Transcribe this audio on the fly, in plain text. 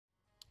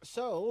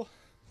So,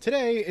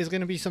 today is going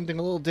to be something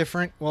a little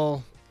different.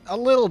 Well, a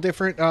little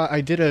different.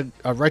 I did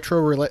a retro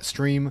roulette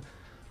stream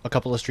a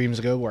couple of streams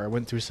ago where I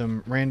went through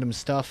some random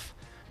stuff.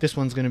 This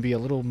one's going to be a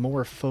little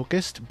more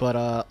focused,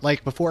 but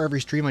like before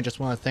every stream, I just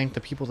want to thank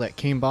the people that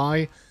came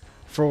by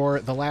for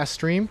the last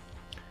stream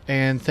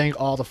and thank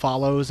all the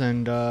follows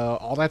and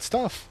all that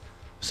stuff.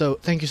 So,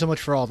 thank you so much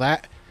for all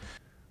that.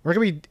 We're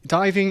going to be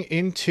diving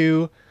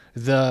into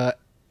the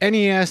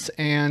NES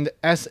and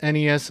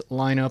SNES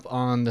lineup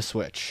on the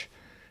Switch.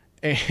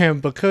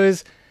 And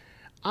because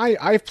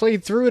I've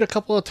played through it a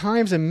couple of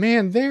times, and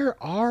man,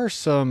 there are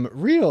some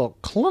real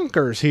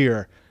clunkers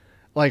here.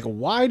 Like,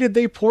 why did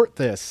they port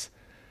this?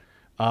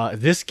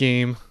 This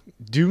game,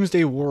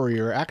 Doomsday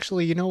Warrior,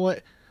 actually, you know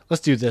what?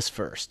 Let's do this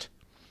first.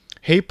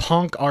 Hey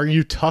punk, are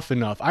you tough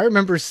enough? I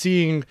remember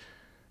seeing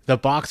the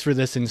box for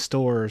this in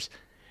stores,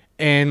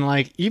 and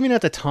like, even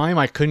at the time,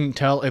 I couldn't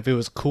tell if it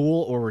was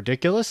cool or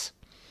ridiculous.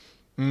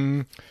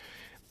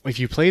 If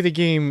you play the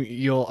game,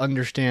 you'll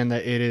understand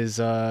that it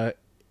is,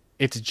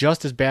 it's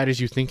just as bad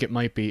as you think it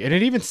might be. And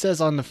it even says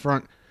on the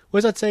front, what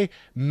does that say?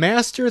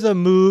 Master the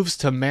moves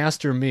to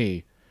master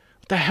me.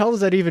 What the hell does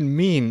that even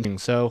mean?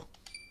 So,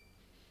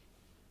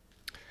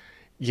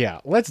 yeah,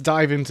 let's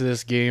dive into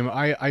this game.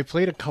 I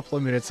played a couple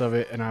of minutes of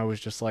it, and I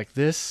was just like,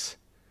 this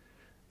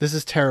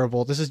is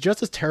terrible. This is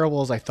just as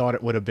terrible as I thought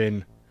it would have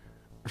been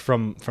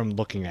from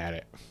looking at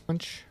it.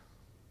 Punch.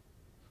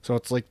 So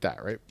it's like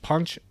that, right?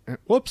 Punch.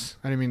 Whoops,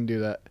 I didn't mean to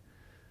do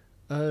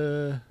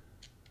that.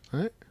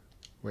 What?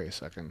 Wait a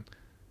second.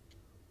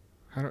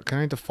 Can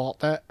I default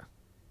that?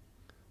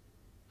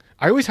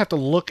 I always have to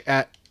look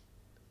at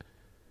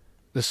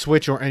the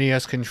Switch or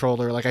NES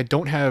controller. Like, I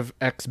don't have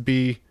X,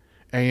 B,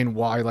 A, and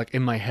Y, like,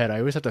 in my head. I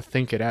always have to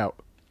think it out.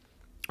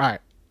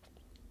 Alright.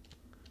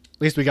 At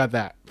least we got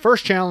that.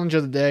 First challenge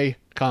of the day,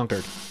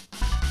 conquered.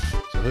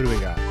 So who do we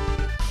got?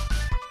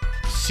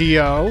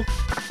 CO.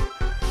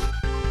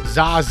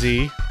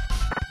 Zazie.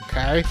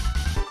 Okay.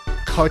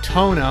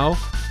 Kotono.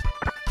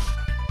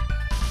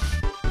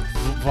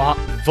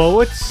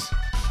 Voets?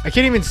 I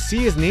can't even see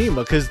his name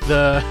because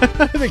the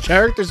the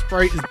character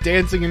sprite is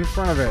dancing in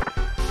front of it.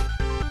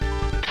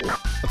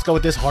 Let's go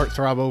with this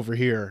heartthrob over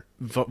here.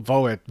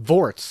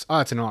 Vorts. Oh,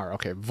 it's an R.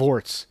 Okay,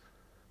 Vorts.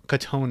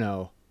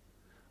 Kotono.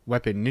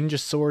 Weapon. Ninja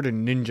sword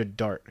and ninja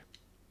dart.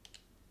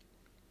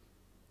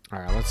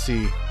 Alright, let's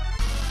see.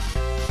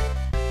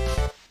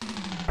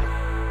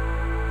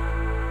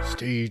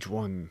 Stage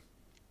 1.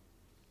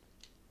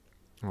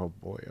 Oh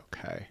boy,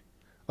 okay.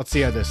 Let's see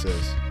how this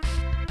is.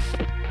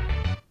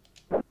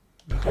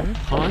 Okay,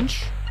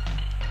 punch.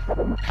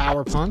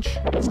 Power punch.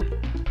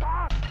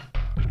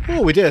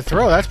 Oh, we did a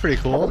throw. That's pretty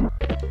cool.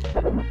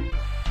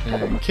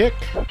 And kick.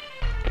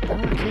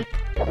 Power kick.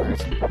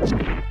 Alright.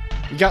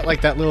 You got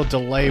like that little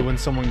delay when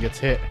someone gets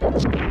hit.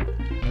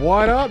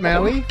 What up,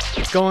 Melly?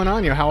 What's going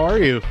on here? How are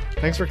you?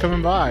 Thanks for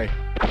coming by.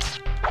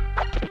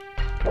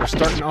 We're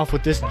starting off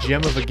with this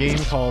gem of a game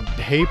called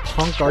Hey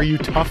Punk, Are You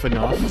Tough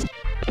Enough?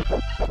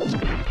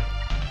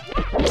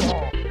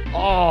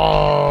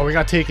 Oh, we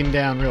got taken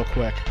down real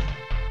quick.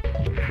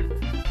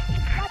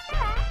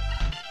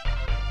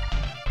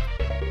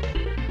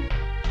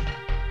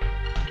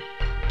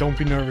 Don't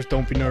be nervous,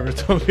 don't be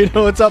nervous, don't be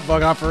nervous. What's up,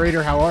 Bug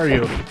Operator? How are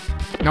you?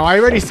 No, I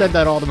already said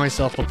that all to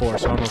myself before,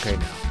 so I'm okay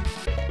now.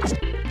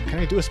 Can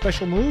I do a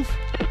special move?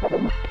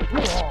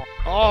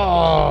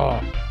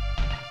 Oh!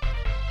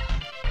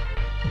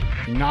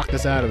 Knocked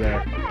us out of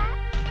there.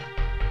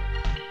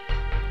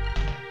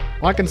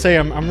 Well, I can say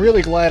I'm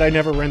really glad I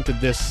never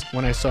rented this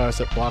when I saw us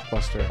at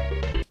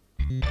Blockbuster.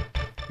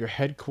 Your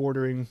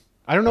headquartering.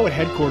 I don't know what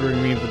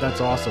headquartering means, but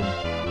that's awesome.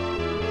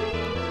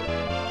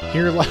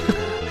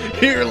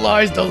 Here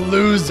lies the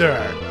loser.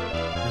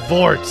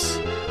 Vorts.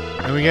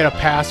 And we get a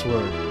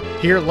password.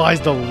 Here lies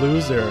the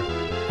loser.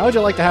 How would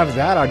you like to have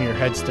that on your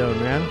headstone,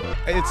 man?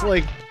 It's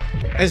like,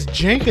 as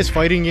jank as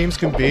fighting games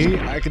can be,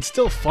 I could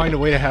still find a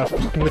way to have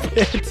fun with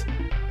it.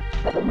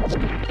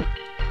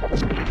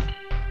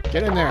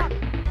 Get in there.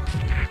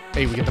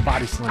 Hey, we get the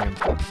body slam.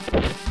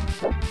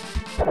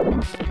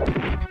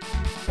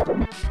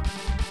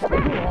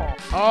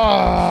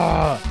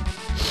 Ah!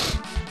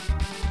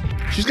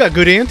 She's got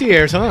good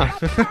anti-airs, huh?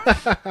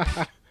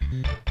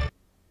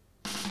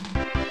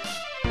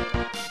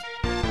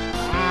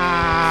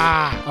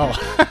 Ah!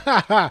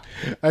 Oh.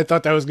 I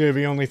thought that was going to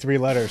be only 3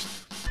 letters.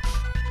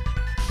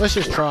 Let's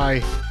just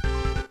try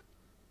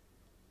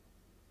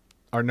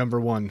our number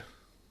 1.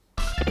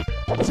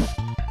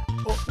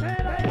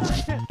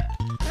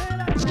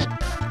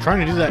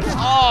 Trying to do that.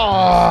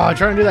 Oh,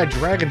 trying to do that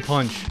dragon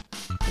punch.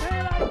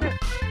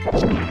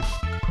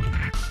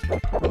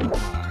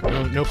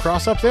 No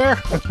cross up there.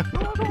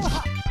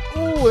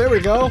 Oh, there we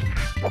go.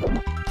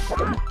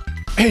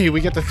 Hey,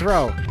 we get the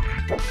throw.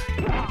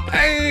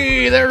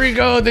 Hey, there we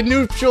go. The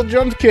neutral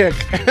jump kick.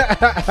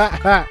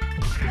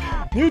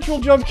 Neutral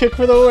jump kick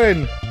for the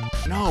win.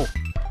 No.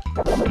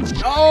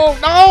 Oh,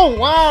 no!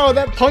 Wow,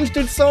 that punch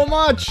did so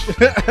much!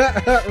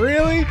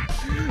 Really?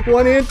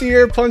 One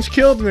anti-air punch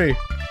killed me.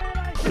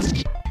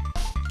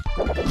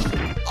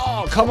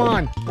 Oh, come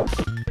on!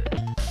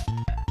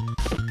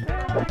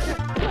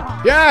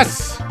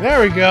 Yes!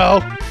 There we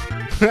go.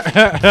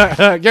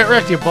 Get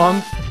wrecked, you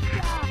bum.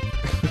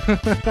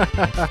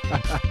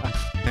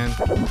 And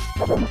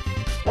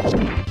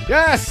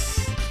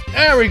yes!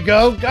 There we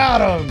go.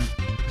 Got him.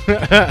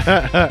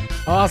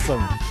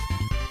 Awesome.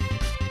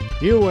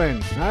 You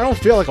win. I don't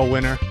feel like a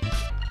winner.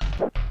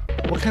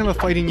 What kind of a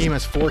fighting game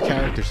has 4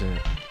 characters in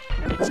it?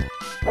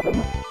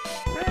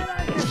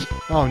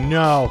 Oh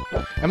no.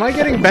 Am I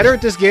getting better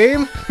at this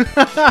game?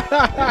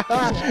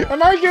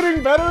 Am I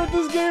getting better at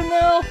this game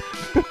now?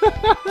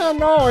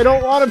 No, I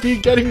don't want to be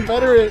getting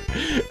better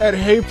at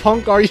Hey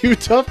Punk, are you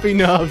tough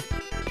enough?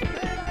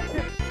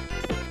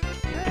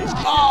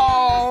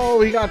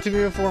 Oh, he got to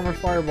me before my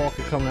fireball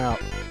could come out.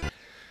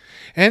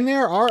 And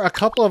there are a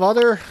couple of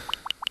other...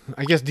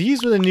 I guess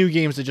these were the new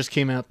games that just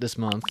came out this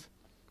month.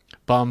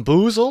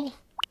 Bamboozle,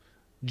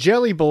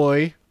 Jelly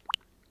Boy,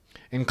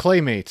 and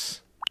Claymates.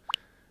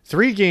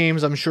 3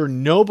 games I'm sure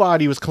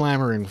nobody was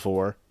clamoring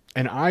for,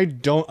 and I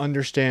don't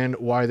understand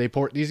why they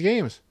port these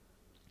games.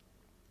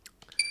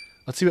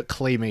 Let's see what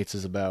Claymates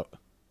is about.